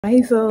Hi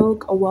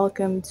Vogue,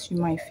 welcome to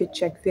my fit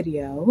check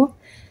video.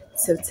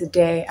 So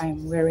today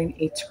I'm wearing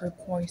a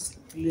turquoise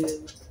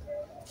blue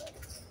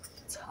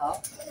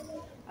top.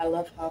 I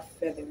love how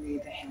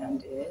feathery the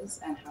hand is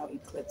and how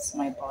it clips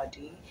my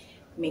body.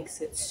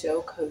 Makes it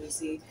so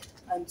cozy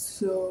and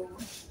so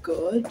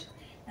good.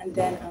 And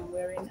then I'm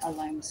wearing a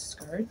lime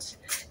skirt.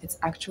 It's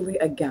actually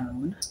a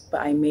gown,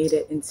 but I made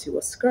it into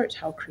a skirt.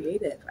 How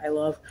creative. I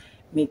love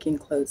making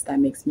clothes that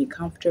makes me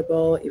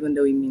comfortable, even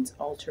though it means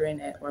altering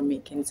it or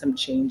making some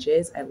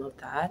changes. I love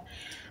that.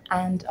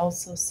 And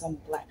also some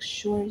black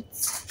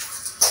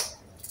shorts,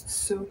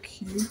 so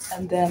cute.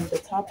 And then the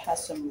top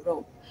has some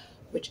rope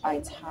which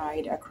I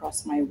tied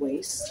across my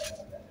waist,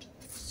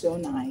 so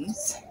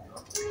nice.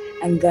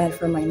 And then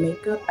for my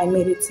makeup, I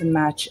made it to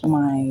match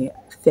my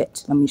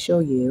fit. Let me show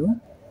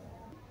you.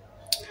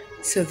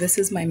 So this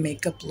is my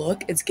makeup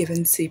look. It's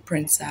given to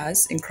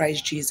Princess in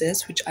Christ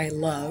Jesus, which I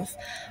love.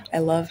 I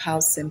love how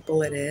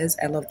simple it is.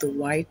 I love the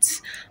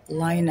white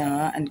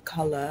liner and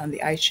color and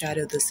the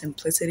eyeshadow, the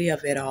simplicity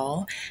of it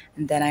all.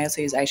 And then I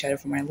also use eyeshadow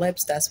for my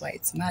lips. That's why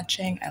it's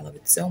matching. I love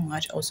it so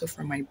much. Also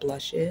for my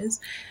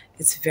blushes.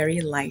 It's very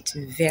light,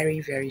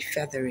 very, very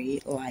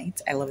feathery light.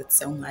 I love it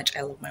so much.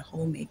 I love my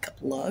whole makeup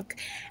look.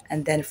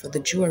 And then for the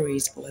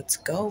jewelries, let's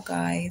go,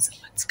 guys.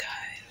 Let's go.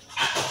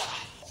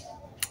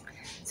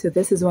 So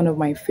this is one of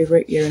my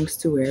favorite earrings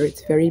to wear.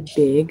 It's very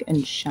big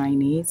and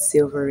shiny,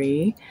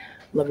 silvery.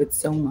 Love it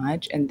so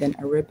much. And then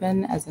a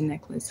ribbon as a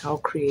necklace. How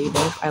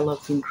creative. I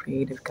love being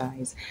creative,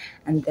 guys.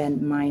 And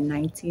then my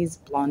 90s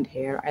blonde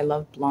hair. I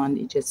love blonde.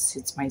 It just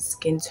suits my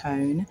skin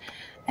tone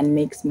and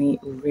makes me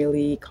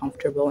really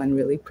comfortable and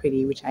really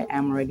pretty, which I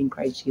am already in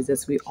Christ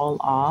Jesus. We all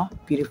are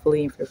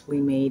beautifully and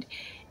fearfully made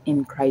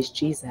in Christ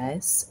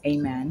Jesus.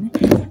 Amen.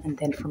 And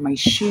then for my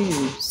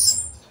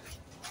shoes,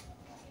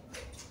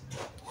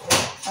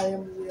 I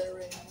am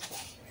wearing,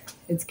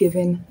 it's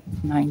given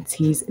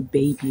 90s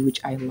baby, which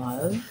I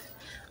love.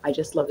 I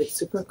just love it.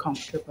 Super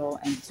comfortable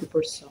and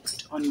super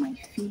soft on my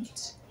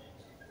feet.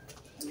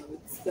 I love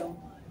it so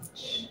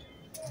much.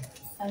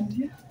 And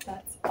yeah,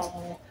 that's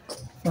all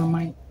for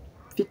my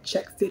fit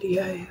check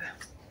video.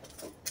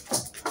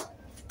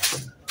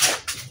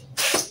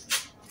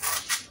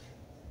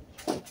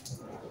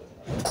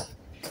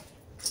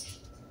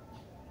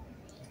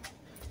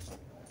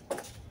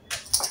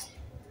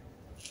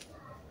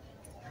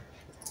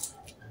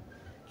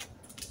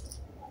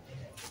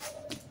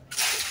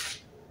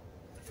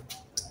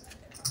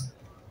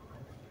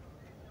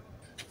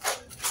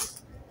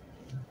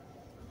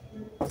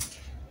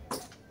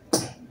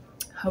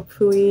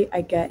 Hopefully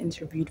I get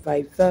interviewed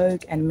by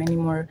Vogue and many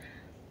more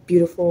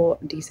beautiful,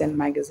 decent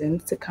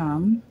magazines to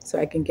come so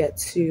I can get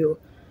to,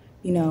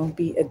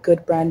 be a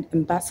good brand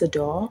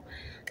ambassador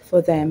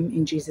for them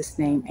in Jesus'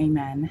 name.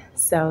 Amen.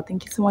 So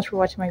thank you so much for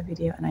watching my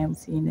video and I will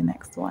see you in the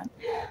next one.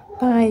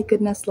 Bye.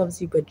 Goodness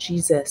loves you, but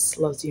Jesus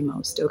loves you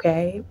most.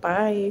 Okay?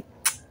 Bye.